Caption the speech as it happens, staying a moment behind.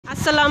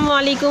আসসালামু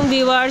আলাইকুম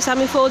ভিউয়ার্স,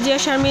 আমি ফৌজিয়া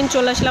শারমিন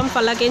চলে আসলাম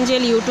ফালাক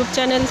এঞ্জেল ইউটিউব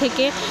চ্যানেল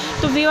থেকে।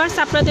 তো ভিউয়ার্স,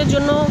 আপনাদের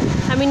জন্য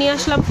আমি নিয়ে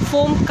আসলাম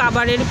ফোম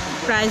কাভারের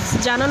প্রাইস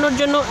জানানোর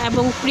জন্য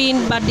এবং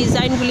প্রিন্ট বা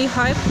ডিজাইনগুলি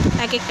হয়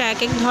এক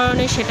এক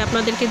ধরনের, সেটা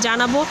আপনাদেরকে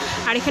জানাবো।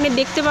 আর এখানে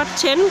দেখতে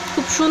পাচ্ছেন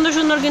খুব সুন্দর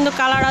সুন্দর কিন্তু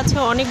কালার আছে,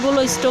 অনেকগুলো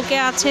স্টকে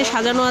আছে,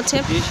 সাজানো আছে।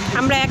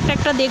 আমরা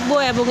একটা দেখবো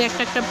এবং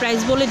একটা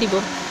প্রাইস বলে দিব।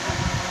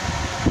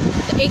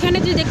 তো এখানে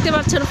যে দেখতে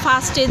পাচ্ছেন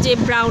ফার্স্টে যে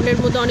ব্রাউনের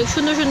মধ্যে অনেক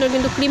সুন্দর সুন্দর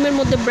কিন্তু ক্রিমের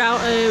মধ্যে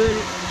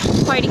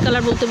খয়েরি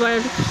কালার বলতে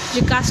পারেন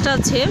যে কাজটা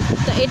আছে।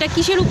 তো এটা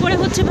কিসের উপরে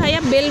হচ্ছে ভাইয়া?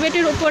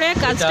 বেলভেটের উপরে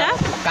কাজটা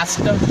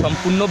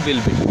সম্পূর্ণ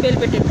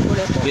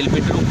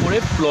বেলভেটের উপরে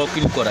ব্লক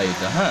ইন করা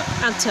এটা। হ্যাঁ,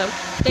 আচ্ছা।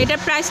 তো এটার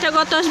প্রাইসটা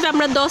কত আসবে?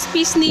 আমরা 10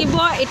 পিস নিব,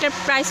 এটার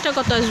প্রাইসটা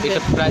কত আসবে?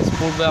 এটা প্রাইস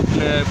পড়বে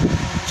আপনার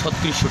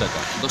 3600 টাকা।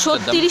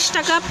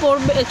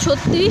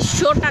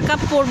 3600 টাকা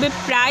পড়বে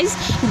প্রাইস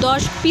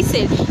 10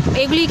 পিসের।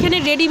 এগুলি এখানে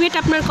রেডিমেড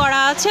আপনার করা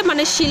আছে,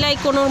 মানে সেলাই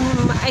কোনো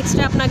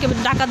এক্সট্রা আপনাকে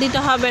টাকা দিতে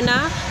হবে না,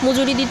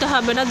 মজুরি দিতে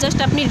হবে না, জাস্ট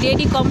আপনি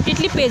রেডি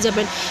কমপ্লিটলি পেয়ে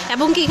যাবেন।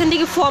 এবং কি এখান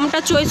থেকে ফর্মটা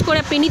চয়েস করে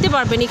আপনি নিতে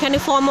পারবেন। এখানে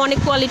ফর্ম অনেক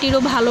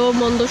কোয়ালিটিরও ভালো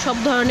মন্দ সব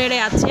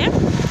ধরনেরই আছে,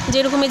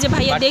 যেরকম এই যে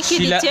ভাইয়া দেখিয়ে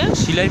দিচ্ছে।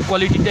 সেলাইয়ের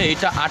কোয়ালিটিটা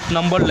এটা 8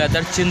 নম্বর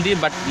লেদার চেন দিয়ে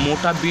বাট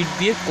মোটা বিট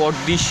দিয়ে কট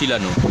দিয়ে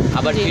শিলানো।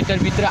 আবার এটার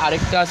ভিতরে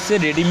আরেকটা আছে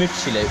রেডিমেড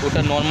সেলাই,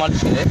 ওটা নর্মাল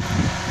সেলাই।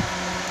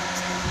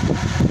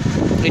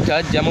 এটা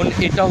যেমন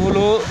এটা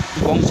হলো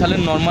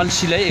বংশালের নর্মাল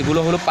সেলাই, এগুলো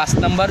হলো 5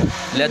 নাম্বার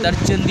লেদার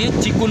চেন দিয়ে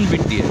চিকন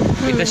বিট দিয়ে।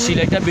 এটা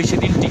সেলাইটা বেশি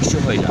দিন টিকসই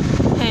হয় না,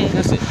 ঠিক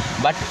আছে,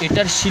 বাট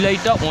এটার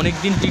সেলাইটা অনেক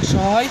দিন টিকসই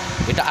হয়।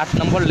 এটা 8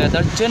 নম্বর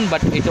লেদার চেন,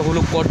 বাট এটা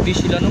হলো কট দিয়ে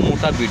শিলানো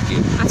মোটা বিট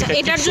দিয়ে। আচ্ছা,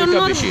 এটার জন্য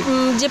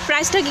যে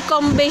প্রাইসটা কি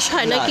কম বেশ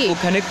হয় নাকি?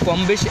 ওখানে কম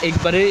বেশ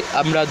একবারে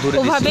আমরা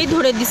ওভাবেই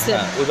ধরে দিছে।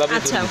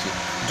 আচ্ছা,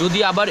 যদি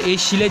আবার এই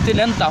সেলাইতে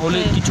নেন তাহলে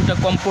কিছুটা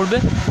কম পড়বে,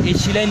 এই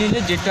সেলাই নিলে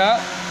যেটা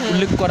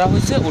উল্লেখ করা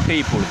হয়েছে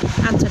ওটাই পড়বে।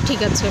 আচ্ছা, ঠিক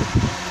আছে।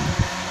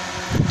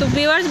 তো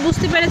ভিউয়ার্স,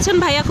 বুঝতে পেরেছেন,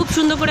 ভাইয়া খুব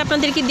সুন্দর করে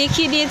আপনাদেরকে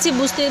দেখিয়ে দিয়েছে,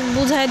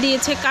 বুঝায়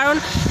দিয়েছে। কারণ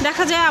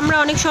দেখা যায় আমরা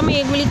অনেক সময়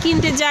এগুলি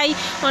কিনতে যাই,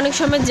 অনেক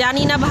সময়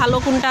জানি না ভালো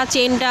কোনটা,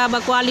 চেনটা বা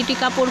কোয়ালিটি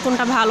কাপড়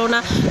কোনটা ভালো না,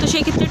 তো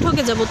সেক্ষেত্রে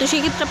ঠকে যাব। তো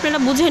সেক্ষেত্রে আপনারা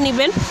বুঝে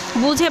নেবেন,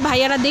 বুঝে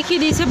ভাইয়ারা দেখিয়ে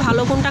দিয়েছে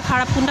ভালো কোনটা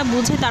খারাপ কোনটা,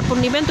 বুঝে তারপর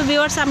নেবেন। তো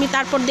ভিউয়ার্স, আমি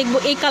তারপর দেখব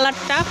এই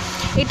কালারটা,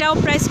 এটাও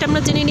প্রাইসটা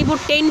আমরা জেনে নিব।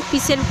 10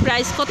 পিসের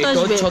প্রাইস কত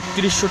আসবে?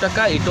 3600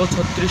 টাকা, এটাও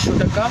 3600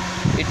 টাকা,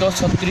 এটাও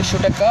 3600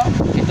 টাকা,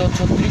 এটাও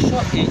 3600।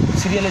 এই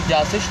সিরিয়ালে যা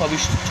আছে সবই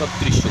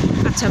 3600।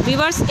 আচ্ছা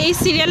ভিউয়ার্স, এই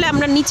সিরিয়ালে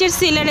আমরা নিচের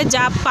সেলারে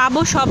যা পাবো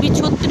সবই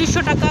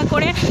 3600 টাকা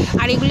করে।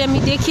 আর এগুলি আমি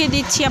দেখিয়ে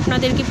দিচ্ছি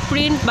আপনাদেরকে,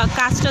 প্রিন্ট বা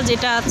কাজটা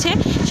যেটা আছে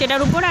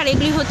সেটার উপর। আর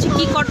এগুলি হচ্ছে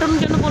কি কটন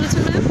যেন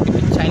বলেছেন না?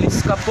 চাইনিজ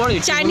কাপড়,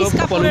 চাইনিজ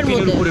কাপড়ের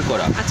মধ্যে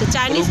করা। আচ্ছা,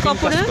 চাইনিজ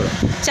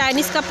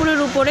কাপড়ের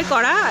উপরে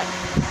করা,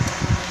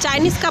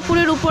 চাইনিজ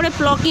কাপড়ের উপরে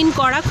প্লক ইন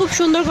করা, খুব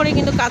সুন্দর করে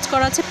কিন্তু কাজ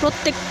করা আছে।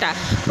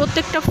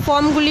 প্রত্যেকটা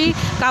ফর্মগুলি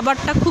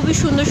কাভারটা খুবই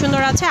সুন্দর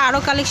সুন্দর আছে। আরও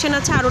কালেকশন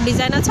আছে, আরও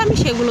ডিজাইন আছে, আমি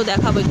সেগুলো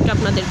দেখাবো একটু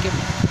আপনাদেরকে।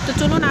 তো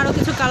চলুন, আরও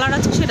কিছু কালার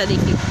আছে সেটা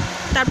দেখি।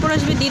 তারপর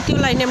আসবে দ্বিতীয়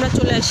লাইনে, আমরা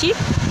চলে আসি।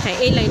 হ্যাঁ,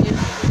 এই লাইনের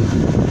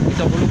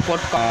এটা হলো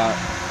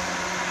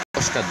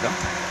দাম।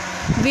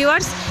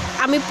 ভিউয়ার্স,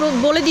 আমি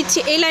বলে দিচ্ছি,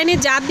 এই লাইনে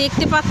যা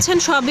দেখতে পাচ্ছেন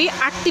সবই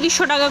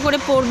 3800 টাকা করে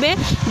পড়বে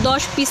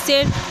 10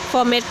 পিসের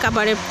ফর্মের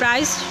কাভারের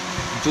প্রাইস।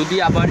 যদি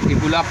আবার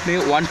এগুলো আপনি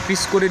 1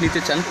 পিস করে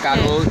নিতে চান,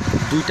 কারো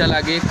 2টা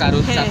লাগে, কারো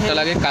 4টা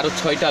লাগে, কারো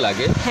 6টা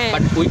লাগে,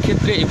 বাট ওই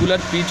ক্ষেত্রে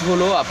এগুলার পিস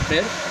হলো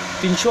আপনার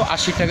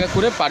 380 টাকা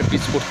করে পার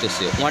পিস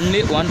পড়তেছে।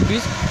 ওয়ানলি 1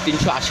 পিস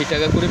 380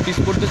 টাকা করে পিস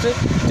পড়তেছে।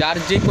 যার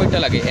যে কয়টা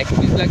লাগে, 1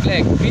 পিস লাগলে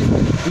 1 পিস,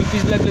 2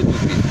 পিস লাগলে 2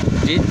 পিস,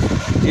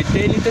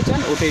 যেটাই নিতে চান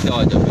ওটাই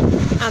দেওয়া যাবে।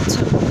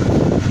 আচ্ছা,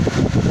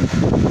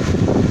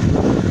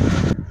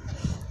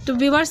 তো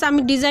ভিউয়ার্স,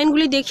 আমি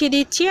ডিজাইনগুলি দেখিয়ে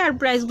দিচ্ছি আর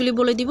প্রাইসগুলি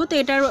বলে দিব। তো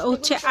এটার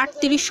হচ্ছে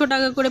 3800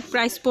 টাকা করে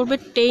প্রাইস পড়বে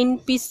 10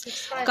 পিস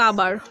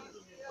কাভার।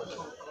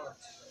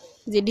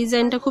 যে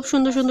ডিজাইনটা খুব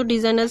সুন্দর সুন্দর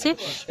ডিজাইন আছে,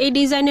 এই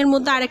ডিজাইনের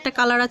মধ্যে আরেকটা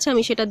কালার আছে,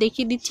 আমি সেটা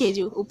দেখিয়ে দিচ্ছি। এই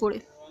যে উপরে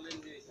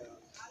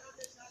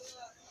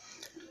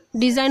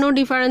ডিজাইনও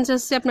ডিফারেন্স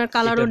আছে, আপনার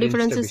কালারও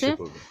ডিফারেন্স আছে।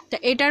 তো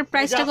এটার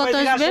প্রাইসটা কত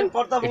আসবে?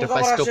 এটা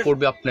প্রাইসটা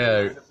পড়বে আপনার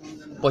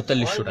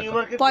 4500 টাকা।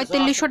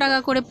 4500 টাকা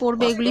করে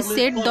পড়বে। এগুলি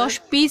সেট 10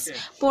 পিস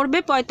পড়বে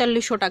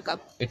 4500 টাকা।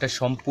 এটা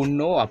সম্পূর্ণ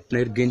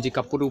আপনার গেঞ্জি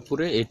কাপড়ের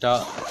উপরে, এটা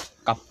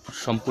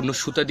সম্পূর্ণ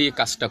সুতা দিয়ে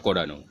কাজটা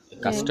করানো,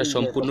 কাজটা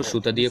সম্পূর্ণ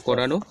সুতা দিয়ে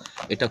করানো।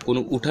 এটা কোনো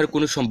উঠার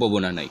কোনো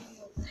সম্ভাবনা নাই।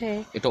 হ্যাঁ,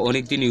 এটা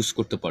অনেক দিন ইউজ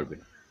করতে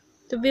পারবেন।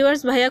 তো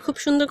ভিউয়ার্স, ভাইয়া খুব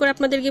সুন্দর করে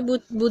আপনাদেরকে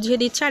বুঝিয়ে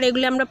দিচ্ছে। আর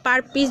এগুলি আমরা পার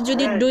পিস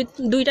যদি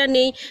দুইটা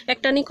নেই,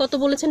 একটা নেই, কত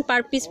বলেছেন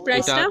পার পিস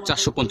প্রাইসটা?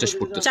 450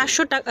 পড়তে।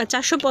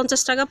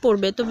 450 টাকা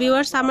পড়বে। তো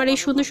ভিউয়ার্স, আমার এই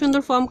সুন্দর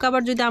সুন্দর ফর্ম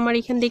কাভার যদি আমার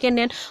এখান থেকে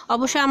নেন,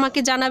 অবশ্যই আমাকে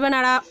জানাবেন।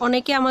 আর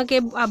অনেকে আমাকে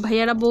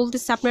ভাইয়ারা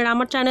বলতেছে আপনারা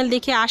আমার চ্যানেল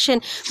দেখে আসেন,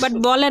 বাট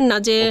বলেন না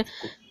যে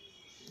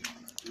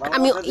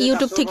আমি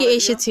ইউটিউব থেকে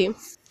এসেছি।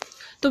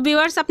 তো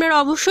ভিউয়ার্স আপনারা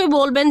অবশ্যই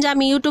বলবেন যে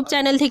আমি ইউটিউব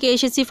চ্যানেল থেকে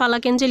এসেছি,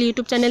 ফালাক এঞ্জেল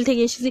ইউটিউব চ্যানেল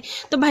থেকে এসেছি।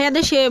 তো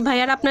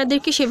ভাইয়ারা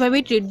আপনাদেরকে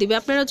সেভাবেই ট্রিট দিবে।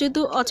 আপনারা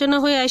যেহেতু অচেনা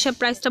হয়ে এসে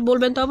প্রাইসটা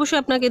বলবেন, তো অবশ্যই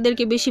আপনাকে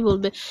এদেরকে বেশি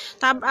বলবে।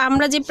 তা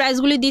আমরা যে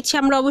প্রাইসগুলি দিচ্ছি,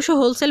 আমরা অবশ্যই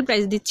হোলসেল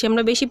প্রাইস দিচ্ছি,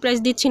 আমরা বেশি প্রাইস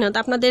দিচ্ছি না। তো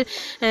আপনাদের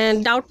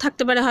ডাউট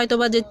থাকতে পারে হয়তো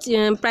বা যে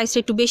প্রাইসটা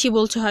একটু বেশি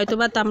বলছে হয়তো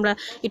বা, তো আমরা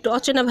একটু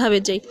অচেনাভাবে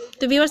যাই।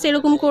 তো ভিউয়ার্স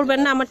এরকম করবেন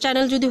না। আমার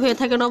চ্যানেল যদি হয়ে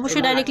থাকেন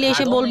অবশ্যই ডাইরেক্টলি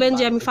এসে বলবেন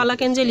যে আমি ফালাক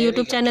এঞ্জেল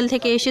ইউটিউব চ্যানেল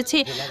থেকে এসেছি,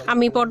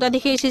 আমি পর্দা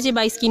দেখে এসেছি,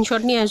 বা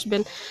স্ক্রিনশট নিয়ে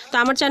আসবেন। তো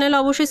আমার চ্যানেল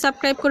অবশ্যই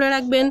সাবস্ক্রাইব করে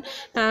রাখবেন,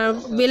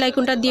 বেল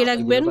আইকনটা দিয়ে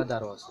রাখবেন,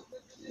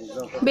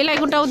 বেল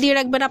আইকনটাও দিয়ে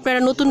রাখবেন, আপনারা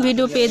নতুন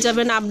ভিডিও পেয়ে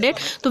যাবেন আপডেট।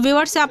 তো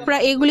ভিউয়ার্স আপনারা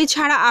এগুলি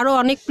ছাড়া আরও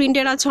অনেক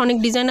প্রিন্টের আছে, অনেক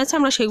ডিজাইন আছে,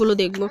 আমরা সেগুলো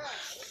দেখব।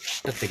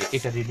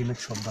 এটা রেডিমেড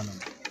সব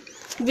বানানো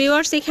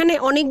ভিউয়ার্স এখানে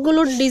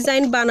অনেকগুলো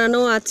ডিজাইন বানানো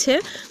আছে,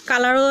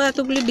 কালারও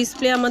এতগুলি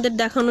ডিসপ্লে আমাদের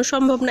দেখানো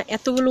সম্ভব না,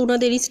 এতগুলো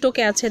ওনাদের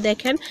স্টকে আছে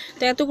দেখেন।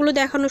 তো এতগুলো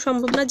দেখানো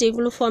সম্ভব না,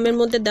 যেগুলো ফর্মের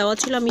মধ্যে দেওয়া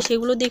ছিল আমি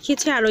সেগুলো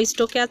দেখিয়েছি, আরও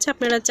স্টকে আছে।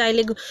 আপনারা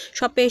চাইলে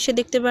শপে এসে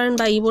দেখতে পারেন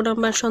বা ইমো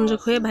নাম্বার সংযোগ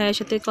হয়ে ভাইয়ের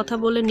সাথে কথা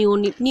বলে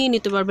নিয়ে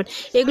নিতে পারবেন।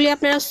 এগুলি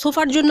আপনারা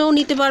সোফার জন্যও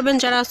নিতে পারবেন,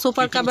 যারা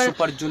সোফার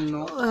কাভার জন্য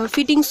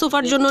ফিটিং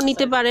সোফার জন্য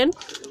নিতে পারেন।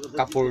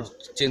 কাপড়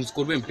চেঞ্জ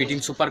করবেন, ফিটিং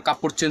সোফার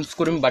কাপড় চেঞ্জ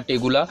করবেন, বাট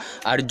এগুলা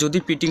আর যদি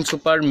ফিটিং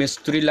সোফার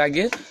মিস্ত্রি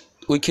লাগে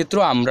ওই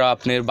ক্ষেত্রেও আমরা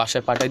আপনার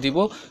বাসায় পাঠিয়ে দিব,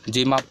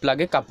 যে মাপ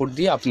লাগে কাপড়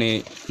দিয়ে আপনি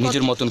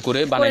নিজের মতন করে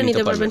বানিয়ে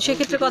নিতে পারবেন,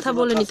 সেক্ষেত্রে কথা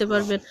বলে নিতে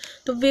পারবেন।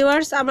 তো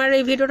ভিউয়ার্স আমার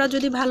এই ভিডিওটা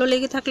যদি ভালো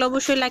লেগে থাকলে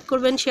অবশ্যই লাইক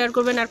করবেন, শেয়ার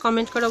করবেন, আর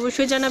কমেন্ট করে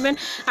অবশ্যই জানাবেন।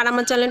 আর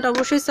আমার চ্যানেলটা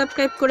অবশ্যই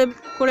সাবস্ক্রাইব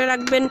করে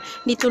রাখবেন,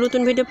 নিত্য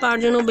নতুন ভিডিও পাওয়ার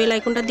জন্য বেল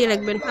আইকনটা দিয়ে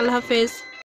রাখবেন। আল্লাহ হাফেজ।